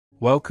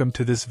Welcome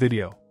to this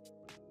video.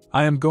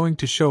 I am going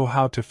to show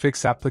how to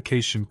fix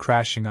application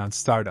crashing on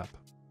startup.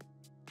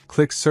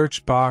 Click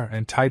search bar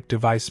and type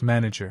Device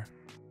Manager.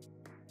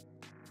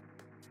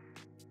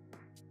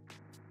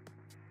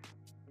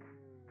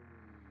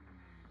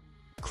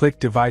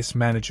 Click Device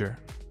Manager.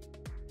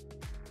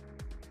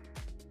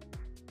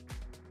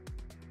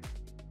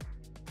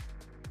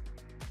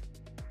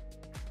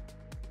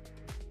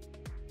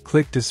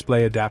 Click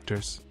Display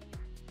Adapters.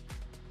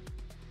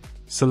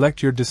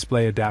 Select your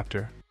display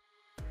adapter.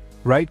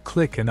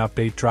 Right-click and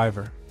update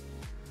driver.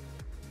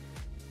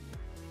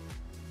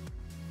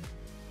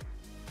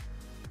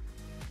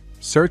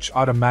 Search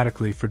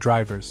automatically for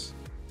drivers.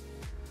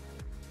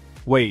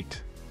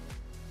 Wait.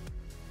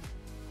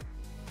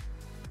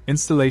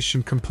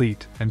 Installation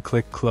complete and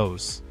click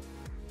Close.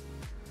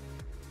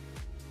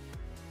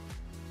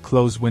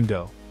 Close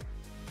window.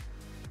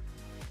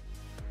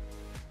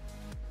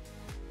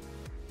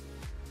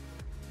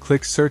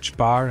 Click search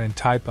bar and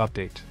type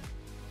Update.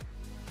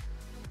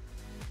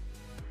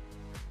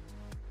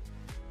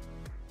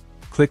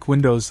 Click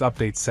Windows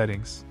Update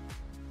Settings.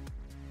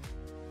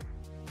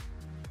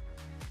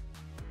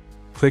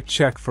 Click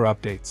Check for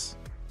updates.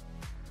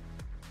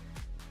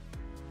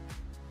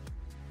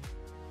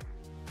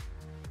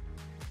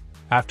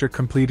 After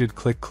completed,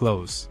 click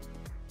Close.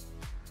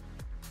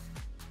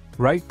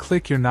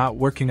 Right-click your not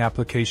working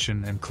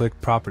application and click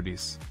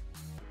Properties.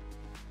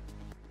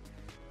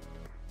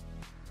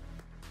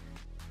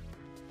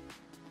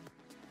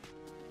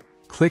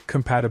 Click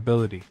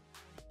Compatibility.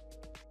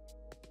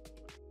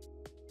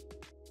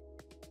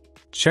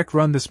 Check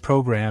Run this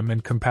program in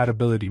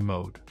compatibility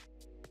mode.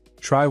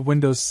 Try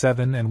Windows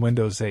 7 and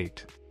Windows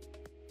 8.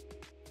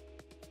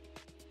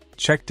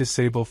 Check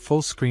Disable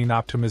full screen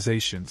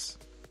optimizations.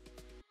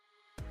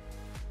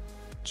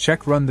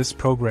 Check Run this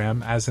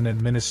program as an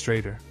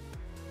administrator.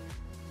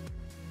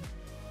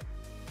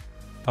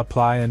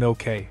 Apply and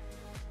OK.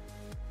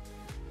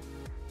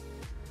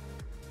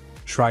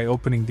 Try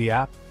opening the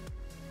app.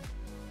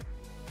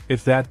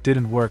 If that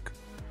didn't work,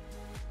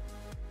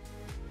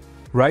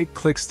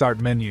 right-click Start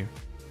menu.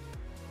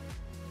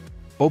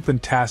 Open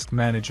Task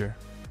Manager.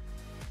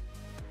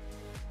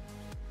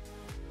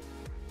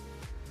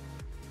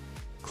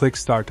 Click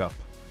Startup.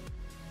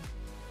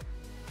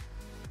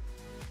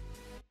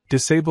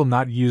 Disable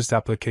not used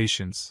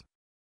applications.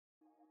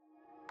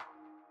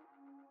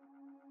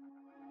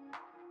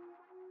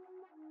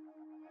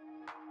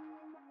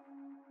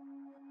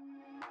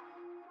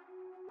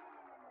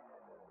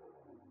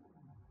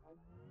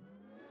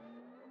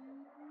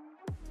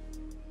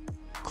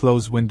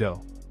 Close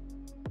window.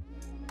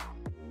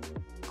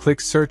 Click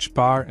search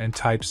bar and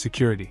type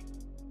Security.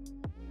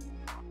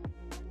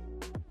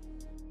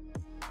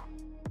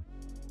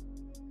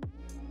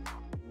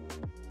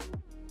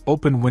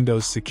 Open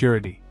Windows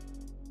Security.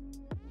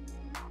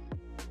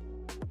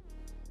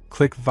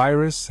 Click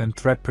Virus and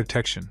Threat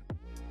Protection.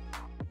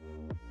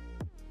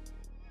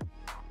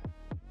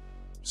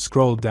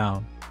 Scroll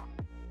down.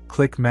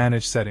 Click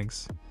Manage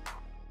Settings.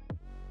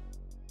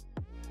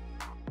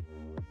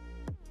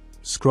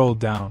 Scroll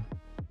down.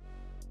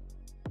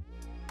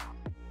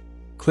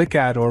 Click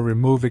Add or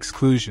Remove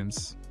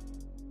Exclusions.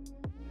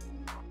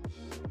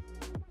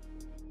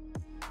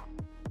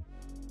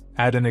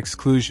 Add an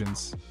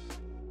exclusions.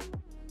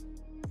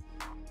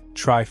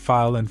 Try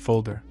File and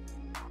Folder.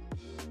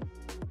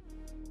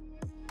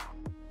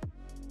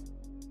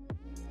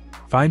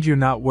 Find your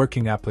not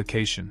working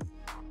application.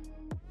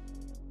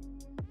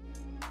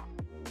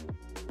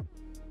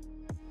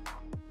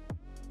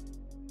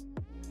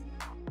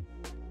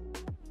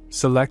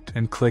 Select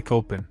and click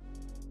Open.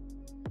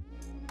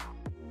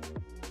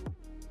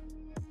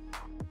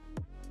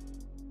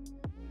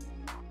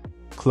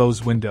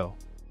 Close window.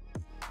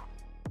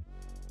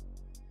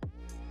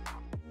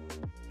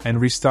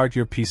 And restart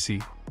your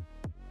PC.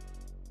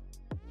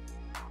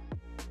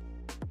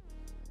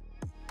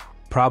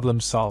 Problem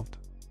solved.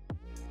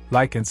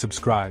 Like and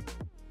subscribe.